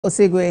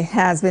Osigwe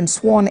has been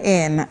sworn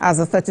in as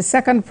the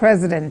 32nd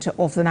president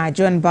of the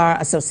Nigerian Bar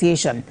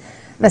Association.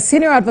 The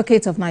senior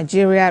advocate of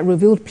Nigeria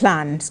revealed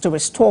plans to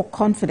restore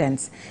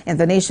confidence in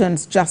the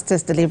nation's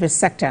justice delivery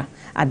sector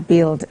and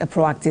build a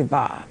proactive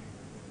bar.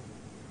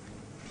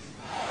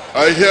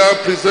 I here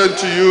present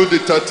to you the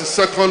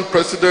 32nd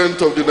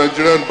president of the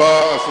Nigerian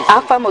Bar Association.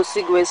 Afam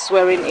Osigwe's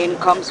swearing in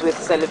comes with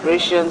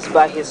celebrations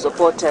by his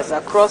supporters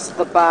across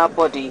the bar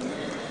body.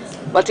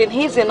 But in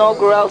his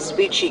inaugural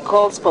speech, he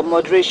calls for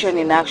moderation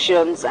in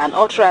actions and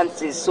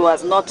utterances so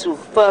as not to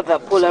further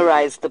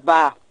polarize the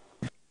bar.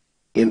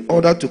 In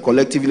order to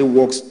collectively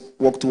work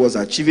towards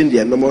achieving the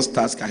enormous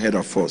task ahead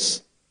of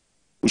us,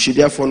 we should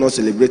therefore not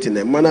celebrate in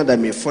a manner that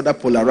may further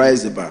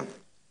polarize the bar.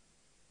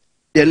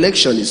 The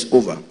election is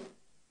over.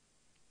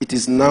 It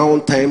is now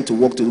time to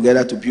work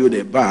together to build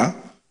a bar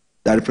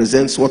that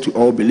represents what we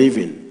all believe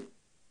in.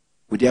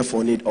 We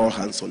therefore need all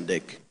hands on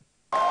deck.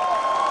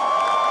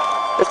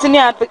 The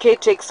senior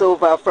advocate takes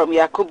over from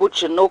Yakubu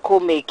Chinoko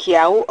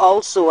Mekiau,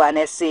 also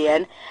an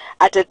SAN,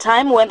 at a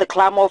time when the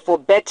clamor for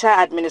better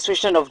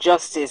administration of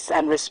justice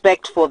and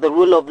respect for the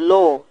rule of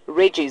law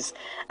rages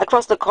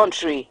across the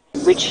country,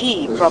 which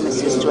he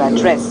promises to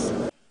address.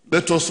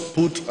 Let us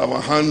put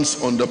our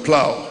hands on the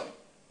plow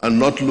and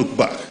not look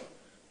back,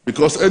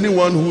 because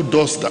anyone who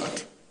does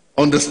that,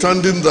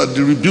 understanding that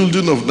the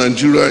rebuilding of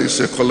Nigeria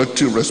is a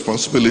collective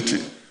responsibility.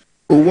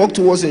 We work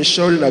towards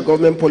ensuring that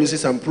government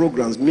policies and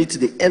programs meet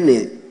the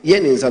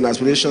yearnings and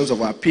aspirations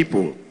of our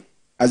people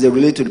as they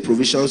relate to the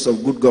provisions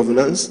of good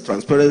governance,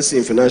 transparency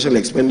in financial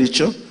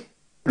expenditure,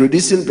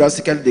 reducing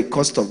drastically the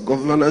cost of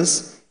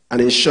governance,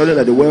 and ensuring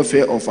that the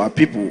welfare of our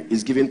people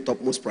is given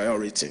topmost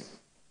priority.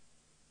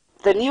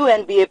 The new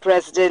NBA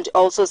president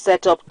also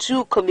set up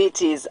 2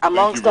 committees,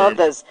 amongst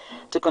others,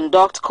 to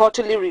conduct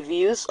quarterly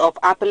reviews of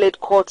appellate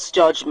courts'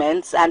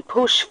 judgments and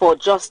push for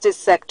justice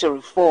sector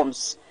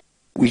reforms.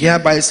 We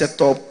hereby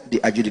set up the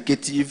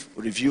Adjudicative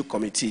Review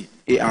Committee,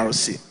 ARC,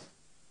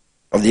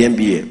 of the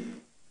NBA.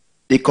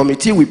 The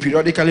committee will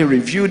periodically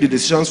review the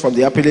decisions from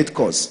the appellate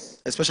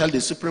courts, especially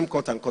the Supreme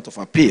Court and Court of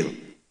Appeal,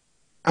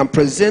 and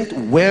present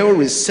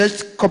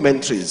well-researched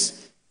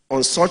commentaries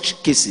on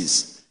such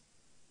cases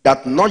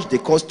that nudge the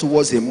courts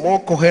towards a more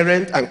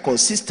coherent and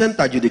consistent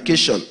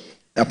adjudication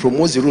that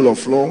promotes the rule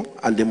of law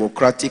and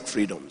democratic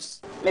freedoms.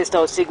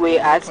 Mr. Osigwe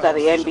adds that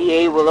the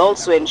NBA will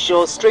also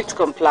ensure strict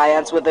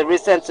compliance with the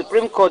recent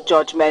Supreme Court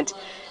judgment,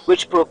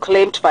 which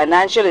proclaimed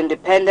financial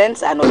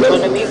independence and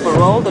autonomy for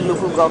all the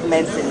local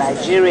governments in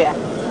Nigeria,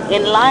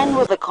 in line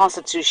with the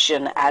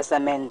Constitution as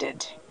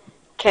amended.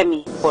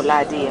 Kemi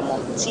Boladiemo,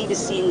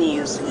 TVC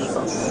News,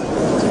 Lagos.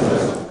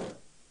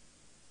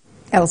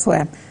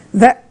 Elsewhere,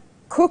 the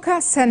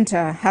Kuka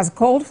Center has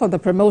called for the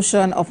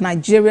promotion of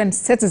Nigerian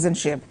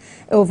citizenship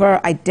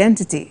over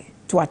identity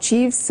to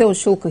achieve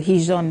social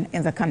cohesion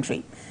in the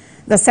country.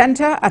 The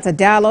center, at a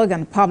dialogue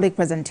and public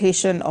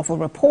presentation of a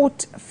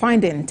report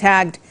finding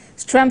tagged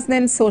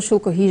Strengthening Social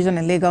Cohesion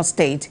in Lagos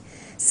State,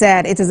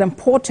 said it is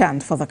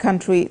important for the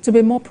country to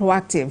be more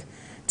proactive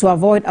to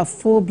avoid a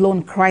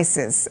full-blown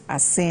crisis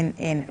as seen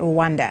in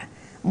Rwanda.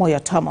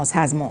 Moyo Thomas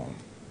has more.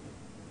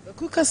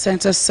 The Kuka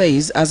Center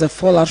says, as a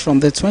fallout from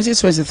the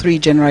 2023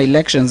 general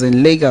elections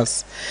in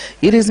Lagos,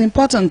 it is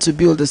important to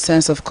build a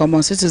sense of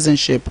common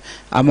citizenship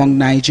among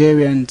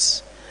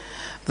Nigerians.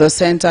 The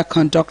center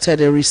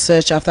conducted a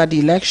research after the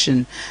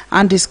election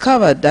and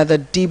discovered that the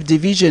deep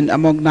division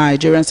among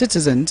Nigerian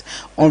citizens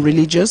on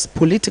religious,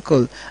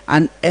 political,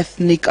 and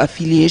ethnic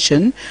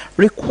affiliation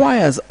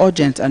requires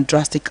urgent and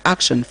drastic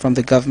action from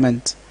the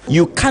government.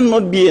 You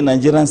cannot be a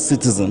Nigerian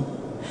citizen.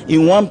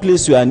 In one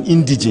place you are an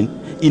indigene,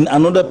 in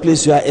another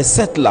place you are a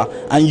settler,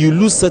 and you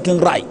lose certain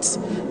rights.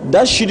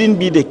 That shouldn't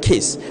be the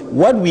case.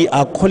 What we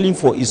are calling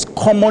for is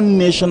common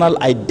national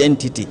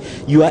identity.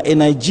 You are a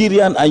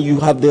Nigerian and you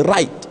have the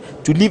right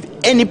to leave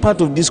any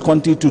part of this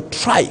country to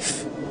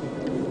thrive,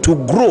 to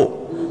grow,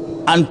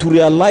 and to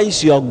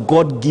realize your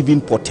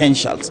God-given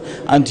potentials,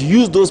 and to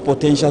use those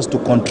potentials to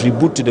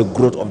contribute to the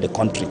growth of the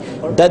country.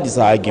 That is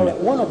our argument.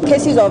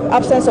 Cases of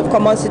absence of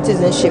common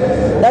citizenship,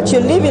 that you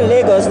live in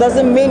Lagos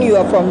doesn't mean you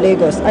are from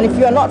Lagos. And if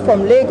you are not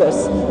from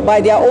Lagos, by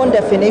their own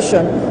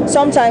definition,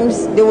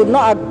 sometimes they would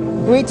not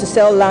agree to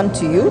sell land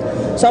to you.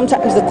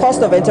 Sometimes the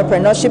cost of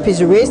entrepreneurship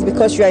is raised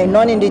because you are a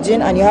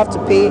non-indigene and you have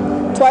to pay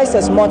twice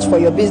as much for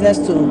your business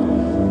to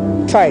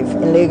thrive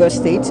in Lagos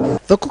State.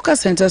 The Kuka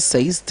Center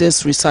says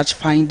this research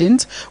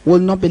findings will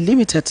not be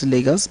limited to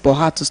Lagos, but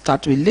had to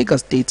start with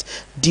Lagos State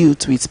due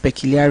to its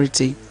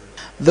peculiarity.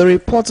 The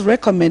report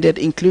recommended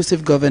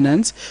inclusive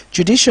governance,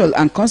 judicial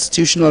and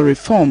constitutional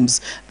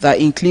reforms that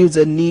includes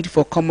a need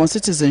for common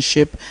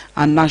citizenship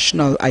and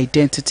national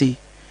identity.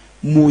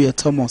 Moyo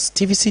Thomas,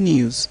 TVC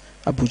News,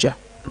 Abuja.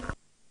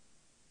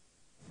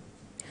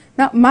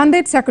 Now,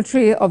 Mandate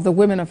Secretary of the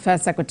Women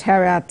Affairs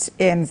Secretariat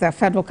in the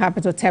Federal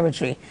Capital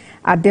Territory,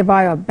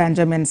 Adebayo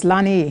Benjamin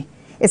Lani,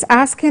 is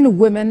asking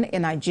women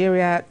in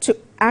Nigeria to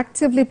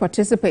actively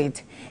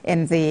participate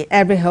in the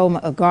Every Home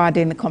a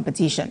Garden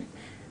competition.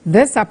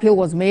 This appeal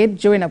was made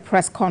during a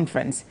press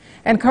conference,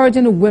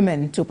 encouraging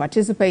women to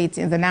participate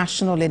in the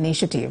national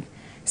initiative.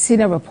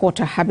 Senior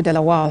reporter Habib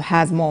Lawal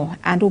has more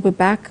and will be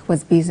back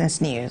with business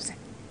news.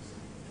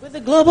 With the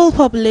global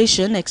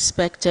population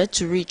expected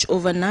to reach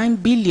over 9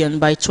 billion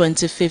by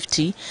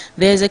 2050,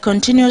 there is a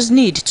continuous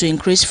need to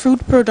increase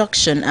food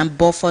production and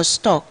buffer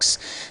stocks.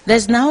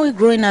 There's now a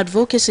growing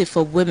advocacy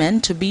for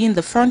women to be in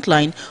the front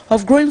line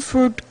of growing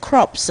fruit,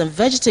 crops and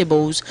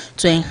vegetables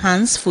to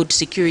enhance food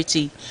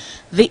security.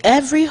 The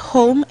Every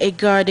Home a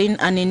Garden,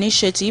 an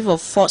initiative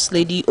of First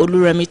Lady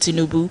Oluremi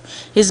Tinubu,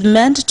 is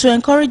meant to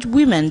encourage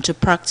women to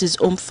practice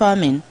home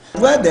farming.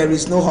 Where there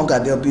is no hunger,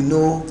 there will be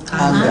no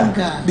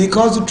anger.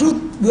 Because the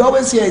truth, we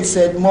always hear it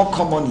said more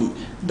commonly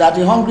that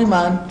a hungry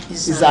man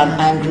is an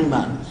angry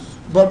man.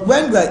 But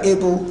when we are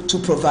able to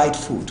provide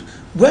food,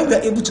 when we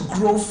are able to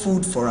grow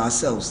food for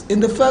ourselves,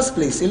 in the first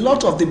place, a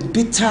lot of the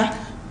bitter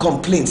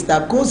complaints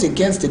that goes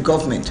against the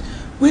government,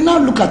 we now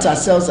look at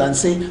ourselves and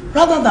say,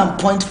 rather than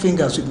point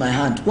fingers with my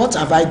hand, what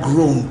have I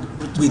grown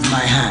with my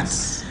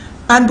hands?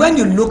 And when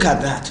you look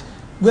at that,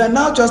 we are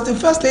now just, the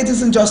First Lady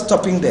isn't just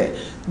stopping there.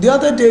 The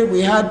other day we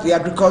had the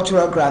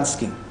agricultural grant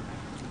scheme,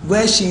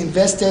 where she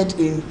invested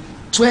in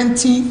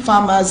 20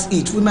 farmers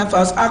each, women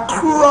farmers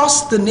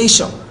across the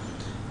nation.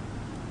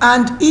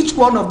 And each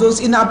one of those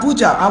in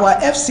Abuja, our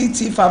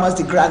FCT farmers,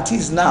 the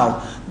grantees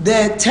now,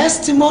 their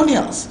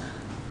testimonials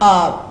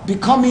are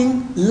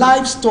becoming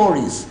live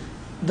stories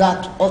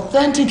that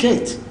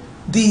authenticate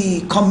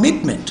the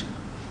commitment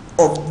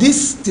of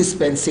this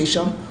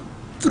dispensation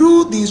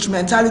through the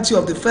instrumentality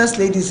of the First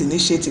Lady's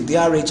initiative, the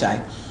RHI,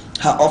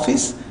 her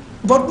office,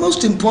 but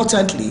most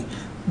importantly,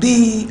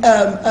 the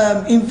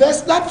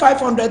that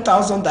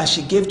 500,000 that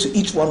she gave to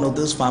each one of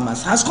those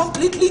farmers has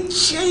completely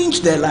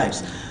changed their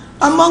lives.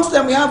 Amongst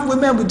them, we have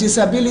women with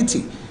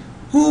disability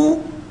who,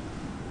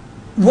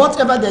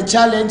 whatever their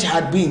challenge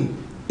had been,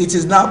 it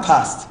is now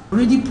past.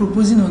 Already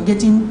proposing on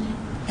getting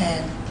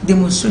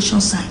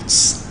demonstration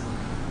sites,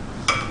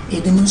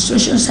 a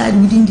demonstration site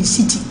within the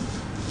city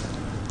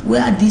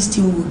where this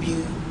thing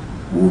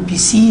will be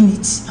seeing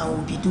it and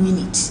will be doing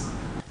it.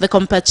 The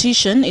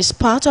competition is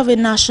part of a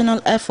national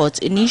effort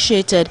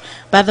initiated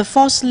by the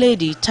First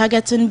Lady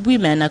targeting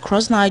women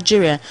across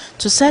Nigeria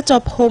to set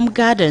up home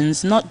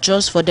gardens not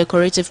just for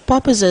decorative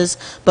purposes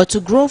but to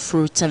grow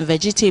fruits and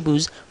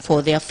vegetables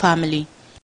for their family.